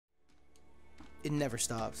it never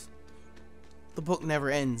stops. The book never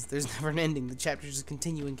ends. There's never an ending. The chapters just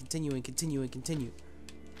continue and continue and continue and continue.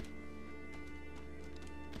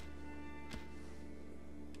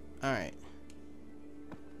 Alright.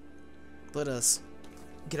 Let us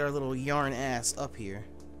get our little yarn ass up here.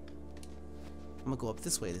 I'm gonna go up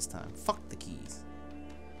this way this time. Fuck the keys.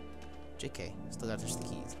 JK. Still got just the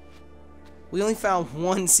keys. We only found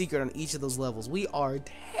one secret on each of those levels. We are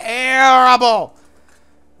terrible!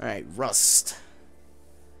 Alright, rust.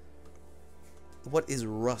 What is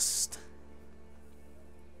rust?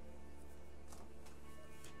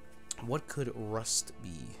 What could rust be?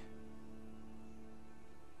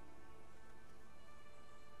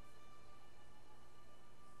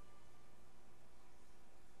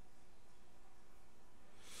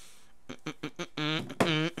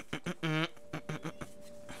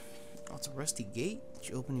 Oh, it's a rusty gate that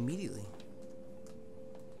you open immediately.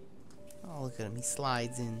 Oh, look at him. He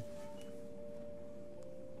slides in.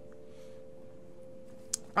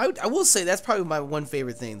 I will say that's probably my one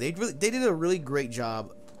favorite thing. They did a really great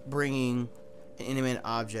job bringing an inanimate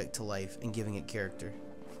object to life and giving it character.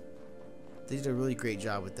 They did a really great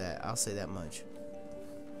job with that. I'll say that much.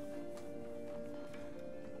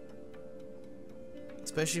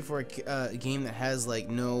 Especially for a game that has like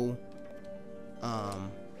no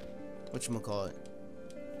whatchamacallit,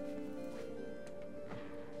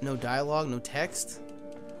 no dialogue, no text.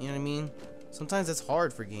 You know what I mean? Sometimes that's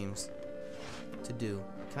hard for games to do.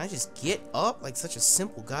 Can I just get up? Like such a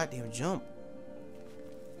simple goddamn jump.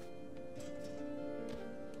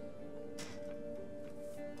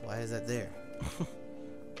 Why is that there?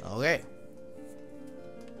 Okay.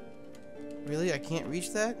 Really? I can't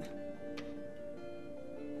reach that?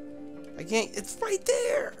 I can't. It's right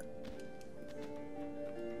there.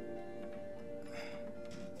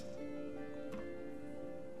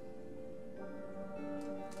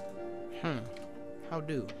 How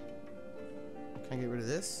do? Can I get rid of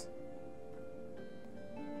this?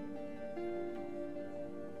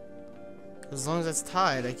 As long as that's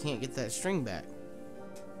tied, I can't get that string back.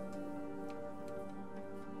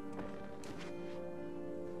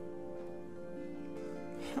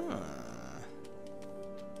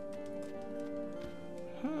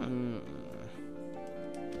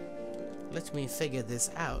 Let me figure this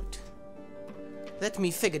out. Let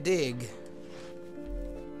me figure dig.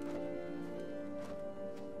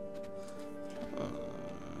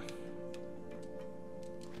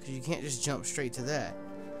 Because you can't just jump straight to that.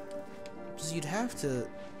 So you'd have to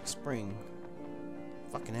spring.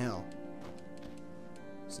 Fucking hell.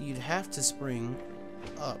 So you'd have to spring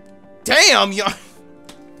up. Damn, y'all!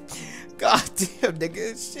 God damn,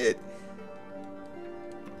 nigga, shit.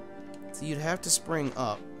 So you'd have to spring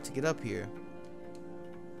up to get up here.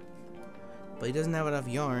 But he doesn't have enough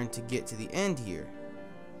yarn to get to the end here.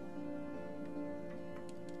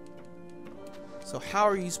 So how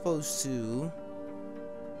are you supposed to...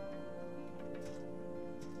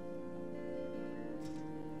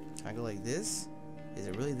 Can I go like this? Is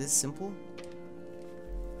it really this simple?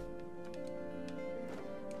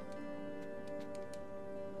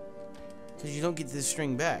 Because you don't get this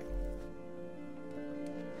string back.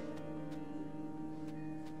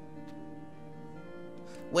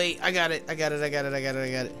 Wait, I got it. I got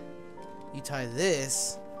it. You tie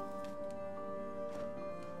this.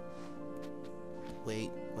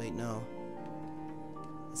 Wait, no.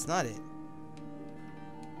 That's not it.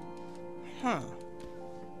 Huh.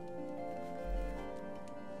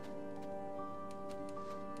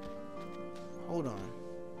 Hold on.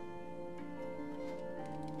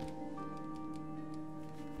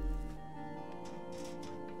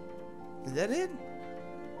 Is that it?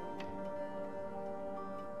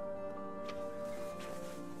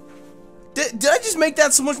 Did I just make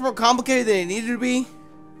that so much more complicated than it needed to be?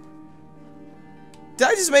 Did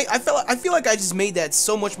I just make... I feel like I just made that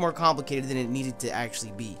so much more complicated than it needed to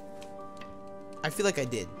actually be. I feel like I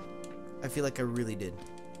did. I feel like I really did.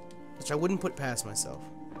 Which I wouldn't put past myself.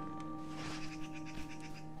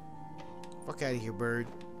 Fuck out of here, bird.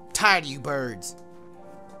 Tired of you birds.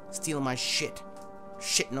 Stealing my shit.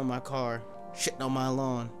 Shitting on my car. Shitting on my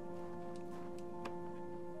lawn.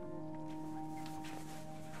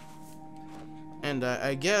 And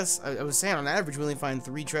I guess, I was saying on average we only find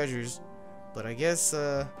 3 treasures. But I guess,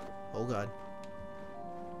 oh god.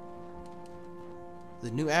 The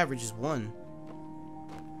new average is 1.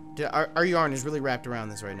 Our yarn is really wrapped around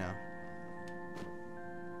this right now.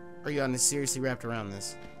 Our yarn is seriously wrapped around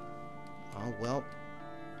this. Oh, well.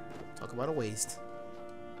 Talk about a waste.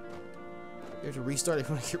 You have to restart if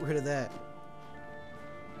you want to get rid of that.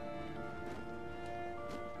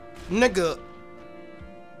 Nigga!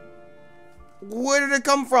 Where did it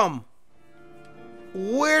come from?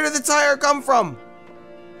 Where did the tire come from?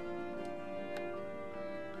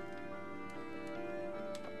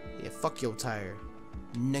 Yeah, fuck your tire,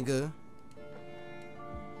 nigga.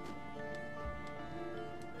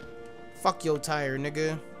 Fuck your tire,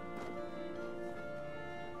 nigga.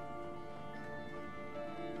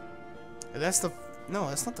 That's the... No,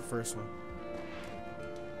 that's not the first one.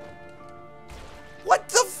 What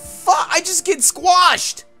the fuck? I just get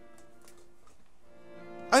squashed!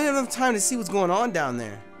 I didn't have enough time to see what's going on down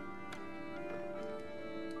there.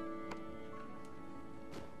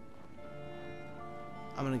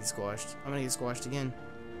 I'm gonna get squashed. I'm gonna get squashed again.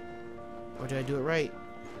 Or did I do it right?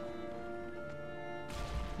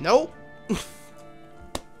 Nope.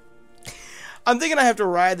 I'm thinking I have to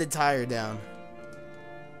ride the tire down.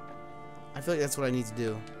 I feel like that's what I need to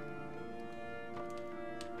do.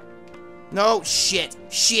 No, shit.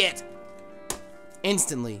 Shit.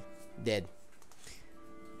 Instantly dead.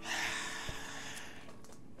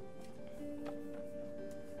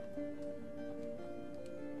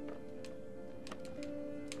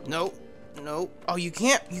 No. No. Oh, you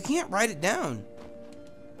can't write it down.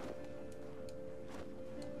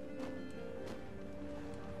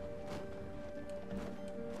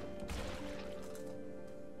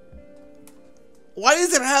 Why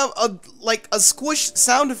does it have a squish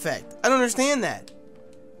sound effect? I don't understand that.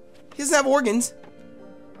 He doesn't have organs.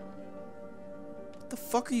 What the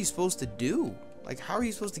fuck are you supposed to do? Like, how are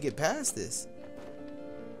you supposed to get past this?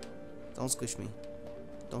 Don't squish me.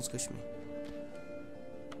 Don't squish me.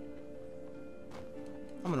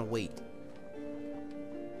 I'm gonna wait.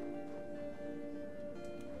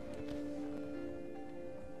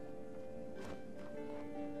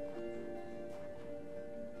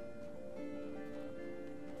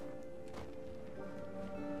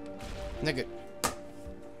 Nigga.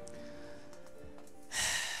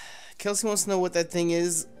 Kelsey wants to know what that thing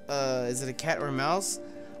is. Is it a cat or a mouse?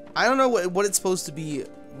 I don't know what it's supposed to be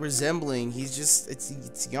resembling. He's just...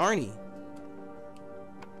 It's Yarny.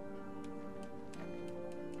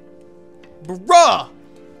 Bruh!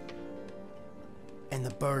 And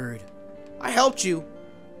the bird. I helped you.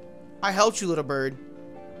 I helped you, little bird.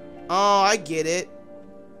 Oh, I get it.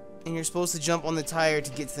 And you're supposed to jump on the tire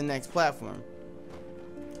to get to the next platform.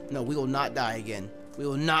 No, we will not die again. We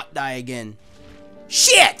will not die again.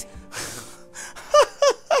 Shit!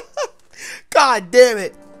 God damn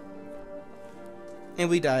it! And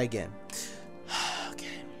we die again.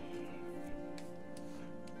 Okay.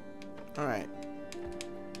 Alright.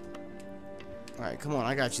 Alright, come on.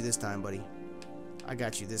 I got you this time, buddy. I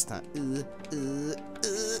got you this time. And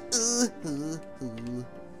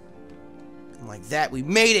like that, we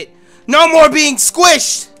made it! No more being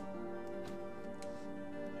squished!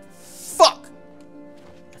 Fuck!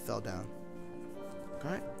 I fell down.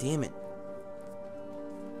 God damn it.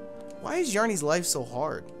 Why is Yarny's life so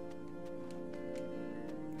hard?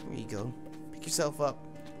 There you go. Pick yourself up,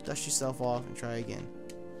 dust yourself off, and try again.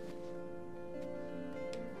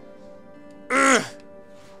 Ugh.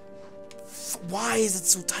 Why is it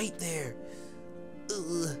so tight there?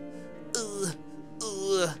 Ugh. Ugh.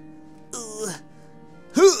 Ugh. Ugh.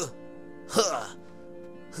 Huh. Huh.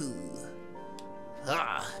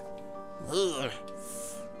 Huh.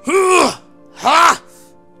 Ha! Ha!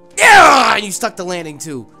 Yeah! And you stuck the landing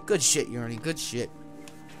too. Good shit, Yarny. Good shit.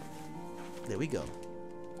 There we go.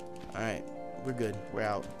 Alright. We're good. We're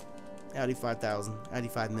out. Audi 5000. Audi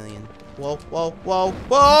 5 million. Whoa, whoa, whoa,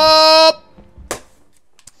 whoa!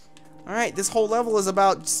 Alright, this whole level is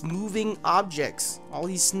about just moving objects. All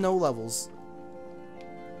these snow levels.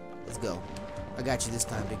 Let's go. I got you this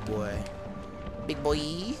time, big boy. Big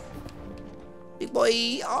boy. Big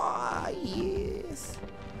boy. Ah, yes.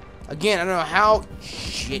 Again, I don't know how...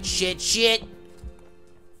 Shit.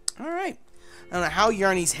 Alright. I don't know how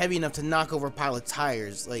Yarny's heavy enough to knock over a pile of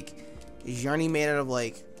tires. Like, is Yarny made out of,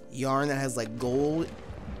 like, yarn that has, like, gold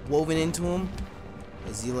woven into him?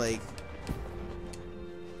 Is he, like...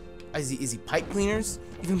 Is he pipe cleaners?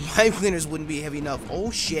 Even pipe cleaners wouldn't be heavy enough. Oh,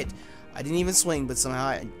 shit. I didn't even swing, but somehow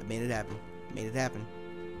I made it happen. Made it happen.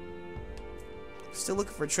 Still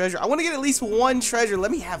looking for treasure. I want to get at least one treasure.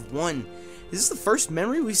 Let me have one. Is this the first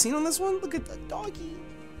memory we've seen on this one? Look at the doggy.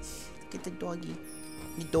 Look at the doggy.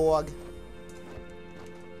 The dog.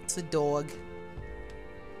 It's a dog.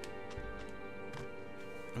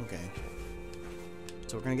 Okay.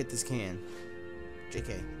 So we're gonna get this can.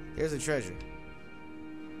 JK. Here's a treasure.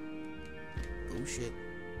 Oh shit.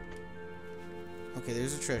 Okay,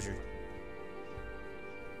 there's a treasure.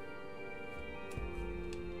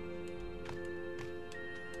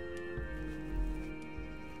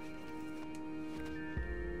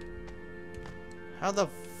 How the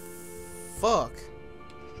fuck?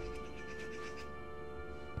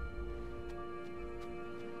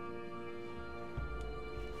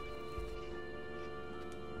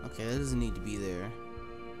 Okay, that doesn't need to be there.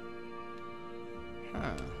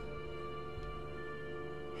 Huh.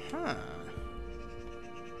 Huh.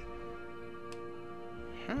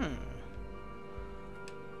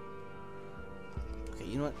 Okay,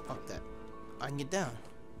 you know what? Fuck that. I can get down.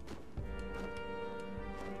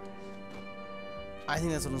 I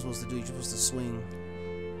think that's what I'm supposed to do. You're supposed to swing.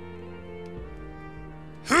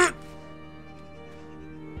 Get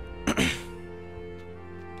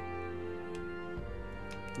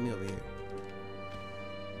me over here.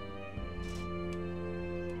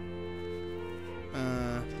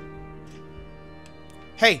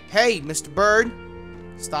 Hey, Mr. Bird.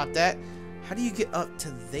 Stop that. How do you get up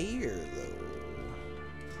to there, though?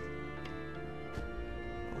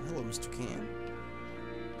 Oh, hello, Mr. Can.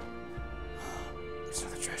 There's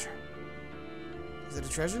another treasure. Is that a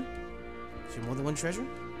treasure? Is there more than one treasure?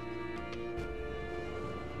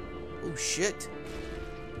 Oh, shit.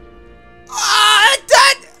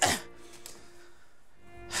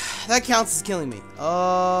 That counts as killing me.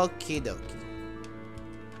 Okie dokie.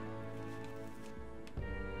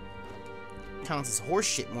 Counts as horse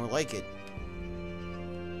shit, more like it.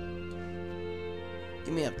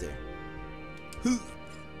 Get me up there.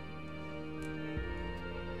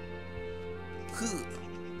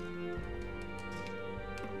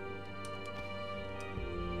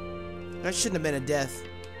 That shouldn't have been a death.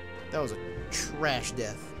 That was a trash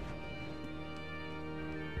death.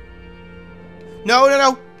 No.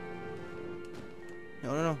 No.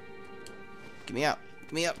 Get me out.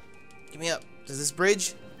 Get me up. Get me up. Does this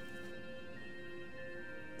bridge?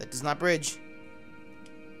 That does not bridge.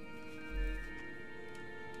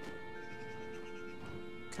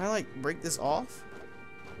 Can I, like, break this off?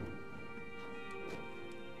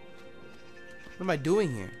 What am I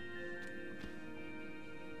doing here?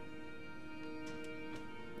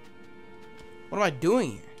 What am I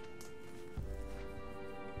doing here?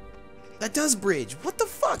 That does bridge. What the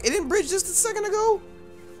fuck? It didn't bridge just a second ago?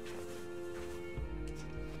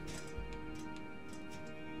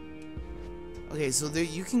 Okay, so there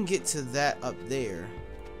you can get to that up there.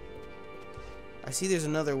 I see there's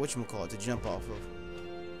another whatchamacallit to jump off of.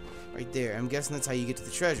 Right there. I'm guessing that's how you get to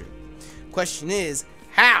the treasure. Question is,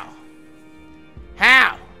 how?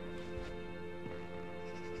 How?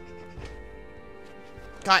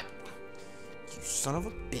 God. You son of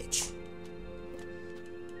a bitch.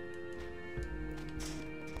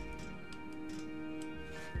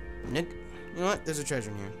 Nick, you know what? There's a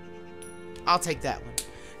treasure in here. I'll take that one.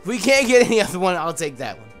 If we can't get any other one, I'll take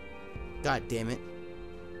that one. God damn it.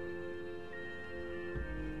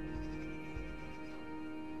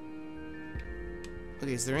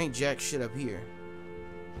 Okay, so there ain't jack shit up here.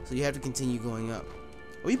 So you have to continue going up.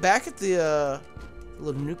 Are we back at the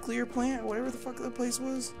little nuclear plant? Or whatever the fuck that place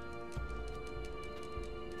was?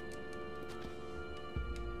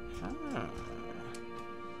 Huh.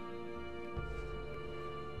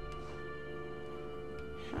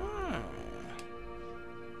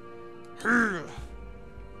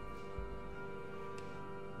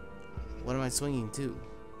 What am I swinging to?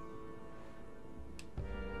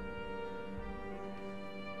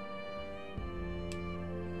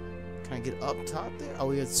 Can I get up top there? Oh,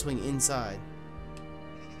 we have to swing inside.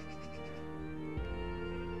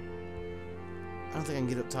 I don't think I can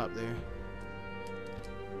get up top there.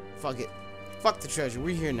 Fuck it. Fuck the treasure.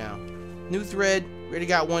 We're here now. New thread. We already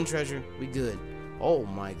got one treasure. We good. Oh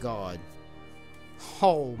my god.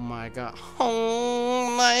 Oh my god.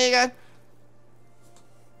 Oh my god.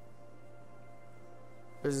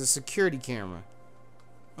 There's a security camera.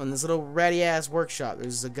 On this little ratty ass workshop,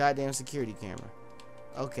 there's a goddamn security camera.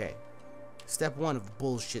 Okay. Step 1 of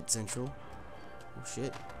bullshit central. Oh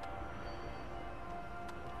shit.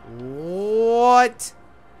 What?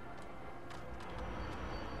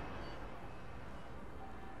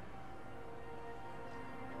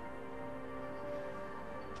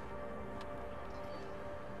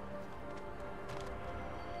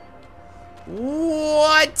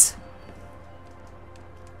 What?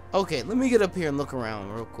 Okay, let me get up here and look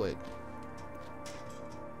around real quick.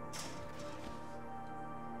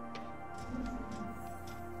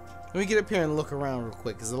 Let me get up here and look around real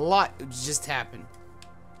quick, because a lot just happened.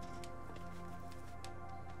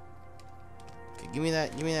 Okay, give me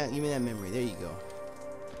that memory. There you go.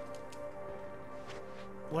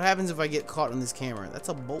 What happens if I get caught on this camera? That's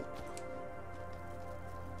a bolt.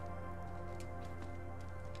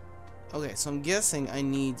 Okay, so I'm guessing I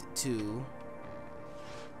need to...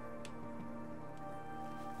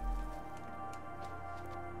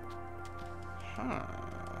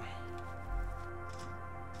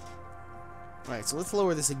 Alright, so let's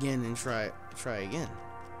lower this again and try again.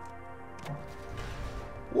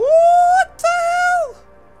 What the hell?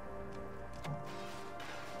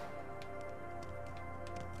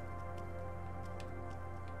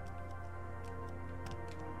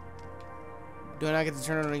 Do I not get to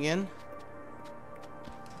turn it on again?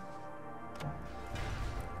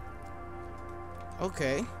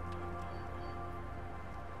 Okay.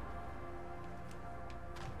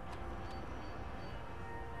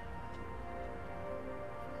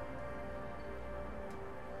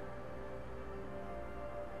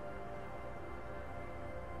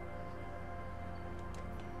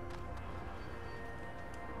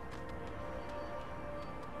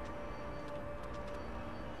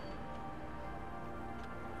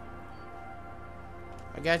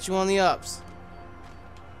 I got you on the ups.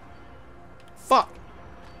 Fuck.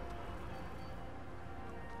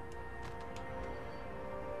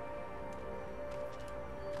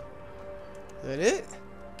 Is that it?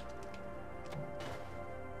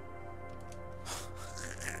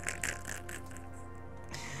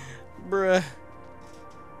 Bruh.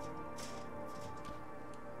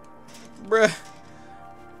 Bruh.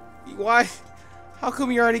 Why? How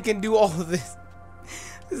come you already can do all of this?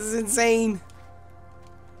 This is insane.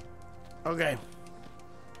 Okay.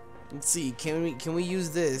 Let's see. Can we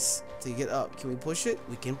use this to get up? Can we push it?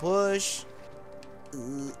 We can push.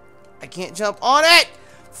 I can't jump on it.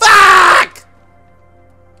 Fuck!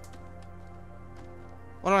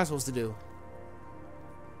 What am I supposed to do?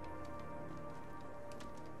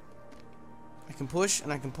 I can push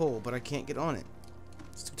and I can pull, but I can't get on it.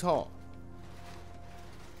 It's too tall.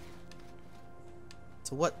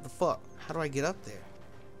 So what the fuck? How do I get up there?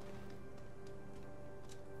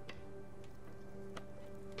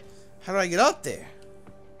 How do I get up there?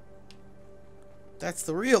 That's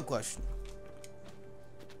the real question.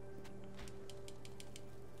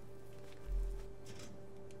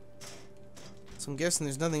 So I'm guessing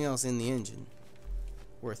there's nothing else in the engine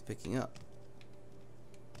worth picking up.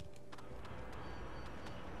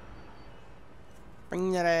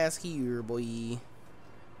 Bring that ass here, boy.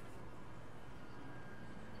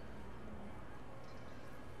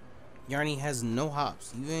 Yarny has no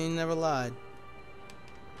hops. You ain't never lied.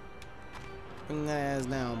 Bring that ass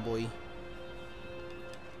down, boy.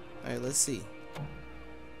 Alright, let's see.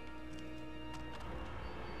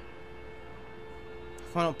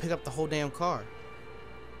 If I don't pick up the whole damn car,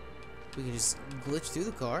 we can just glitch through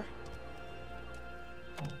the car.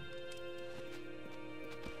 How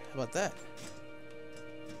about that?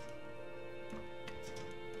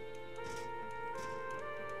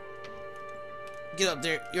 Get up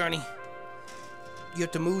there, Yarny. You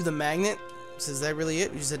have to move the magnet. So is that really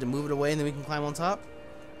it? We just had to move it away and then we can climb on top?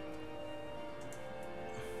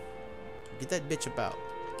 Get that bitch up out.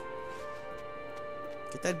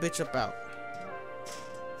 Get that bitch up out.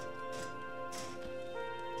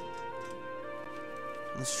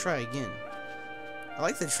 Let's try again. I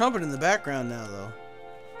like the trumpet in the background now, though.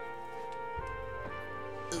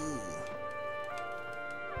 Ooh.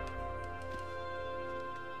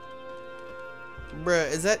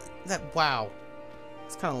 Bruh, is that wow.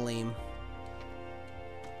 It's kind of lame.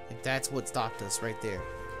 Like, that's what stopped us right there.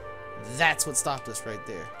 That's what stopped us right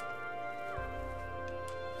there.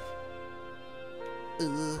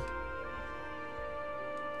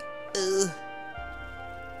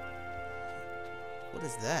 What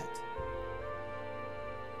is that?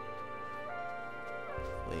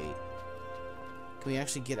 Wait. Can we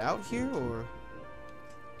actually get out here, or?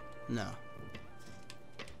 No.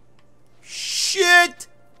 Shit!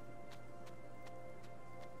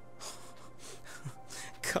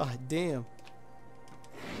 God damn.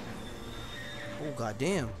 Oh, god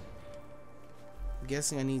damn. I'm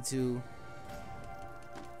guessing I need to...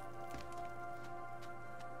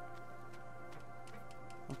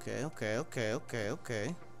 Okay. Bruh!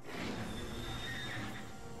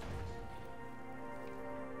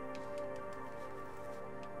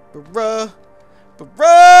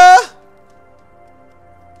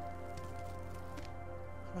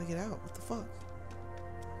 How do I get out? What the fuck?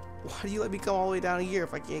 Why do you let me come all the way down here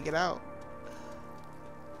if I can't get out?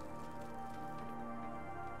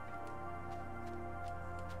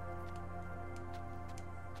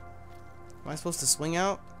 Am I supposed to swing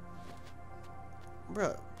out?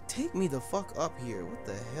 Bruh, take me the fuck up here. What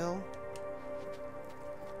the hell?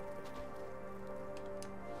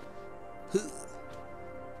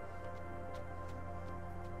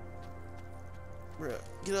 Bruh,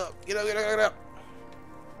 get up.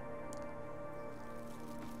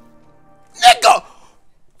 Nigga!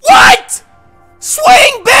 What?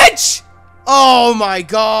 Swing, bitch! Oh my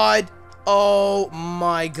god. Oh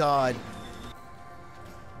my god.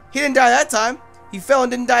 He didn't die that time. He fell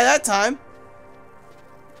and didn't die that time.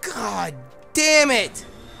 God damn it!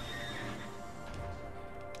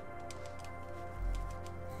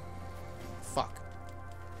 Fuck.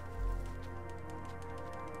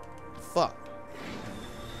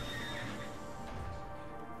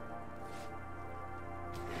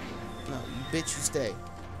 No, you bitch, you stay.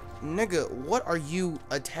 Nigga, what are you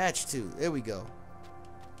attached to? There we go.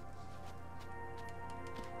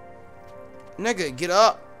 Nigga, get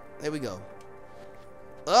up. There we go.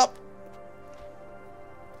 Up.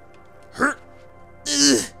 Hurt.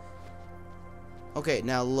 Ugh. Okay,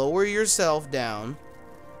 now lower yourself down.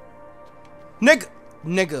 Nigga.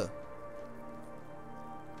 Nigga.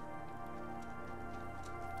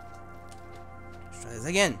 Let's try this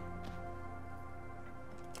again.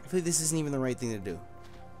 I feel like this isn't even the right thing to do.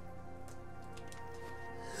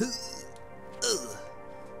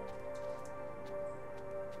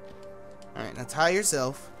 Alright, now tie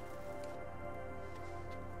yourself.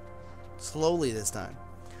 Slowly this time.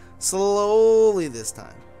 Slowly this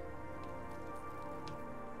time.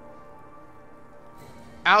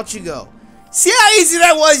 Out you go. See how easy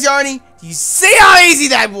that was, Yarny? You see how easy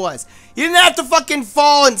that was? You didn't have to fucking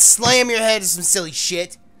fall and slam your head into some silly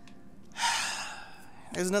shit.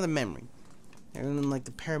 There's another memory. They're in like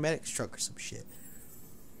the paramedics truck or some shit.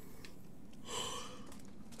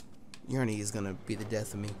 Yarny is gonna be the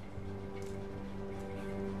death of me.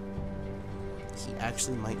 He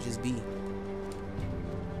actually might just be.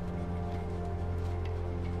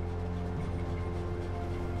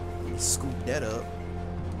 Let me scoop that up.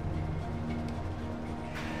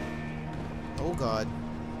 Oh god.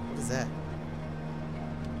 What is that?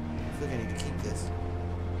 I feel like I need to keep this.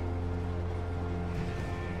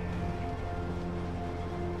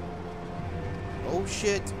 Oh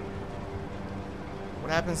shit.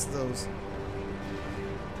 What happens to those?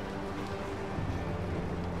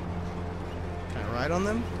 Can I ride on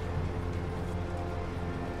them?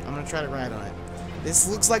 I'm gonna try to ride on it. This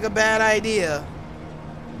looks like a bad idea,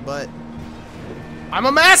 but I'm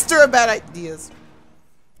a master of bad ideas.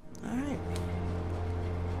 Alright.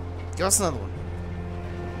 Give us another one.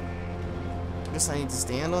 I guess I need to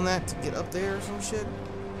stand on that to get up there or some shit.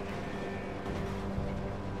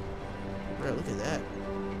 Bro, look at that.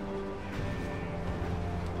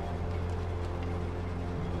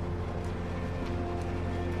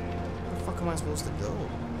 Where the fuck am I supposed to go?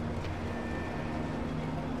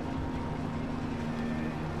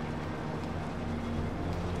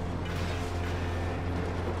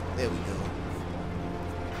 There we go.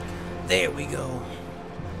 There we go.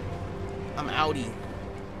 I'm outie.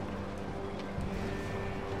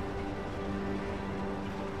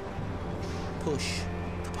 Push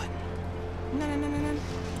the button. Na na na na na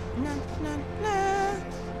na na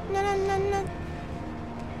na na na na.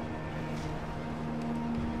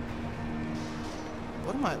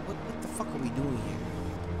 What am I? What the fuck are we doing here?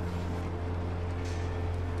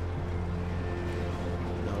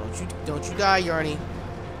 No, don't you die, Yarny.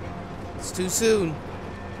 It's too soon.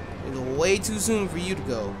 It's way too soon for you to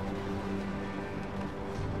go.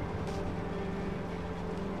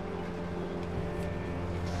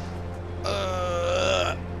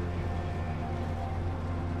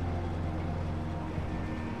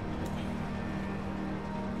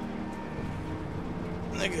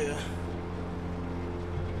 Nigga.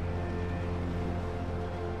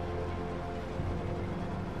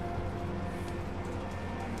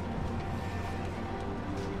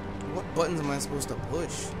 What buttons am I supposed to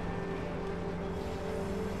push?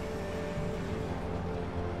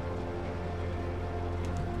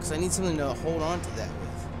 Because I need something to hold on to that with.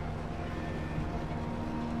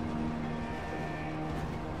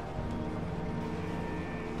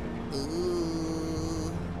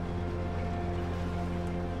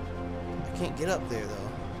 I can't get up there though.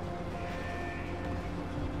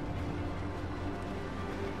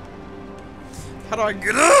 How do I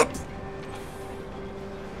get up?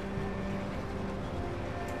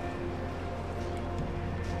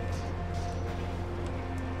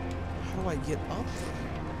 How do I get up there?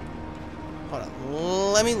 Hold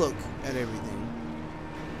on, let me look at everything.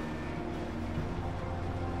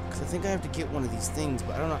 Because I think I have to get one of these things,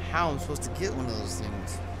 but I don't know how I'm supposed to get one of those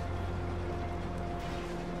things.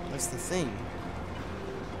 That's the thing.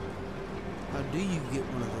 How do you get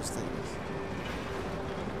one of those things?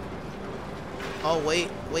 Oh, wait.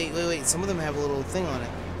 Some of them have a little thing on it.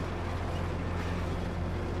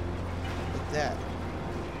 Like that.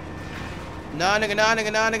 Nah, nigga, nah,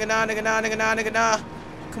 nigga, nah, nigga, nah, nigga, nah, nigga, nah, nigga, nah.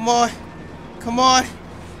 Come on. Come on.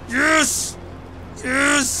 Yes!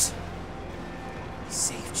 Yes!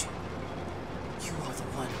 Saved you. You are the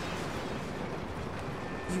one.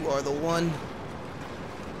 You are the one.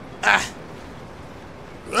 Ah!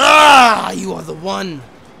 Ah! You are the one.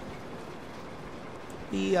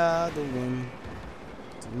 We are the one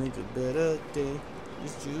to make a better day.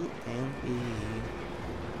 Just you and me.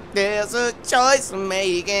 There's a choice I'm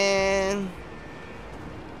making.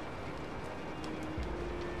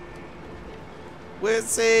 We're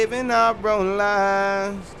saving our own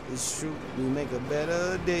lives. It's true, we make a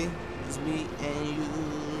better day. It's me and you.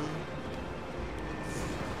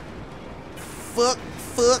 Fuck,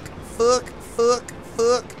 fuck, fuck, fuck,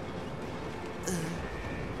 fuck.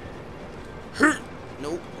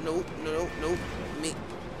 Nope, nope, nope, nope. Me.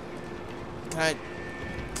 Can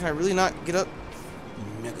I really not get up?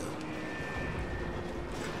 Nigga.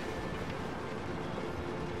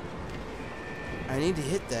 I need to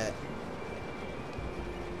hit that.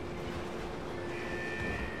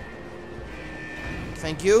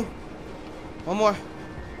 Thank you. One more.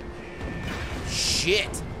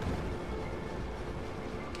 Shit.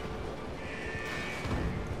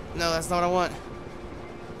 No, that's not what I want.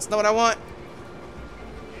 That's not what I want.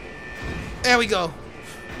 There we go.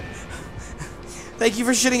 Thank you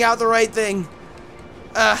for shitting out the right thing.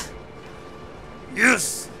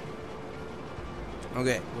 Yes.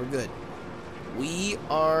 Okay, we're good. We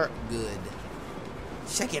are good.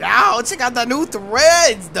 Check it out. Check out the new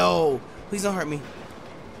threads, though. Please don't hurt me.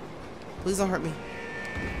 Please don't hurt me.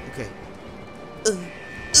 Okay. I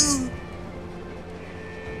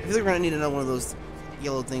feel like we're gonna need another one of those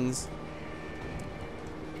yellow things.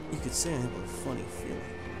 You could say I have a funny feeling.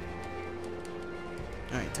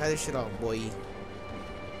 Alright, tie this shit off, boy.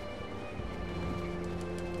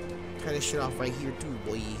 Tie this shit off right here too,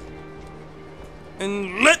 boy.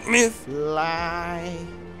 And let me fly.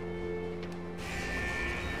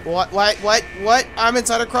 What? I'm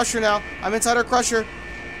inside a crusher now. I'm inside a crusher.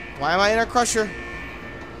 Why am I in a crusher?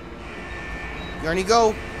 Yarny,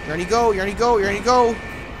 go. Yarny, go. Yarny, go. Yarny, go.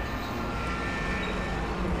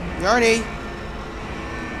 Yarny.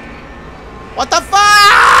 What the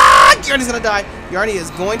fuck? Yarny's gonna die. Yarny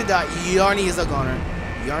is going to die. Yarny is a goner.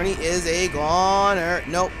 Yarny is a goner.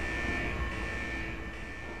 Nope.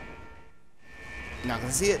 Not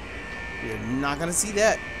gonna see it. We're not gonna see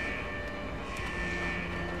that.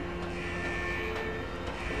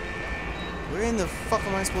 Where in the fuck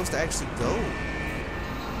am I supposed to actually go?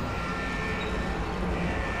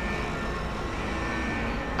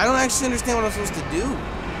 I don't actually understand what I'm supposed to do.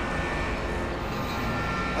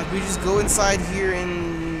 Like, we just go inside here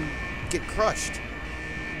and get crushed.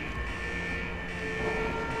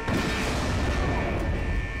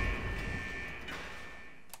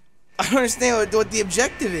 I don't understand what the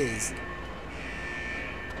objective is.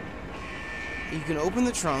 You can open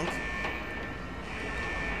the trunk.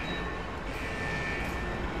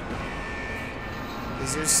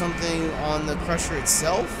 Is there something on the crusher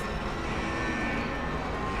itself?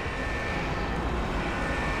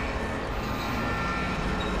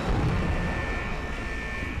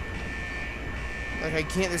 Like, I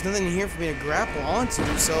can't, there's nothing in here for me to grapple onto,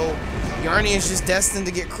 so Yarny is just destined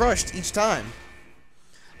to get crushed each time.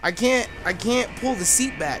 I can't pull the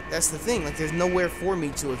seat back. That's the thing. Like, there's nowhere for me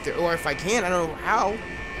to, or if I can, I don't know how.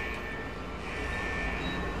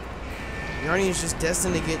 Yarny is just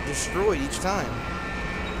destined to get destroyed each time.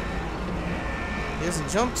 He doesn't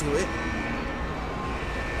jump to it.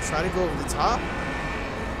 Try to go over the top.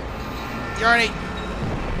 Yarny!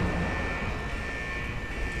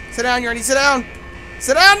 Sit down, Yarny, sit down!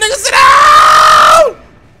 Sit down, nigga, sit down!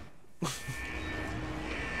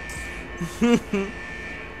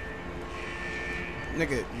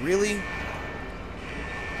 Nigga, really?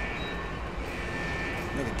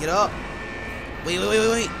 Nigga, get up. Wait.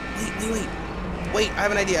 Wait, I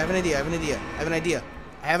have an idea, I have an idea.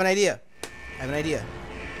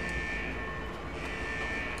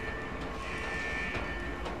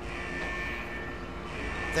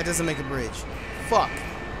 That doesn't make a bridge. Fuck.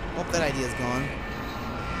 Hope that idea's gone.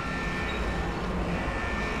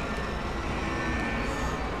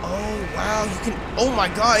 Oh, wow, you can... Oh my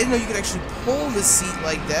god, I didn't know you could actually pull the seat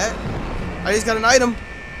like that. I just got an item.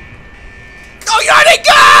 Go, Yarny,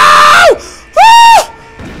 go! Ah!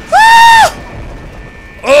 Ah!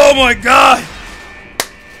 Oh my god!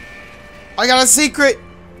 I got a secret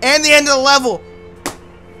and the end of the level.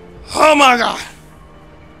 Oh my god!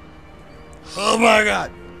 Oh my god!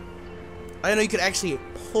 I didn't know you could actually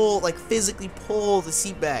pull, like physically pull the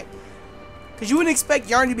seat back. Because you wouldn't expect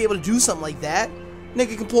Yarny to be able to do something like that.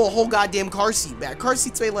 Nigga can pull a whole goddamn car seat back. Car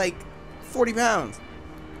seats weigh like 40 pounds.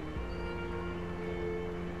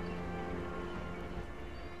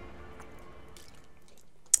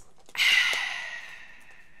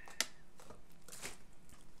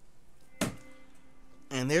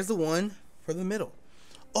 And there's the one for the middle.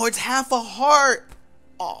 Oh, it's half a heart.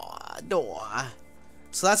 Oh, no.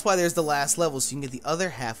 So that's why there's the last level, so you can get the other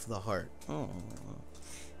half of the heart. Oh,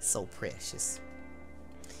 so precious.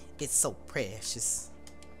 It's so precious.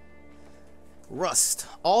 Rust.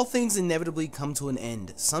 All things inevitably come to an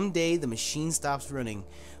end. Someday the machine stops running.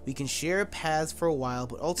 We can share paths for a while,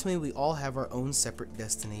 but ultimately we all have our own separate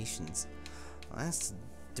destinations. Well, that's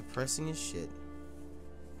depressing as shit.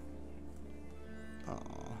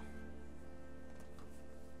 Aww.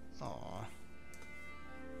 Aww.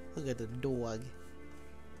 Look at the dog.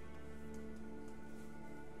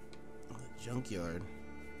 Oh, the junkyard.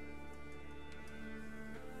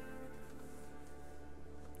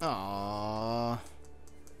 Aww.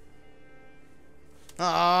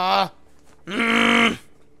 Aww.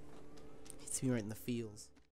 Hits me right in the feels.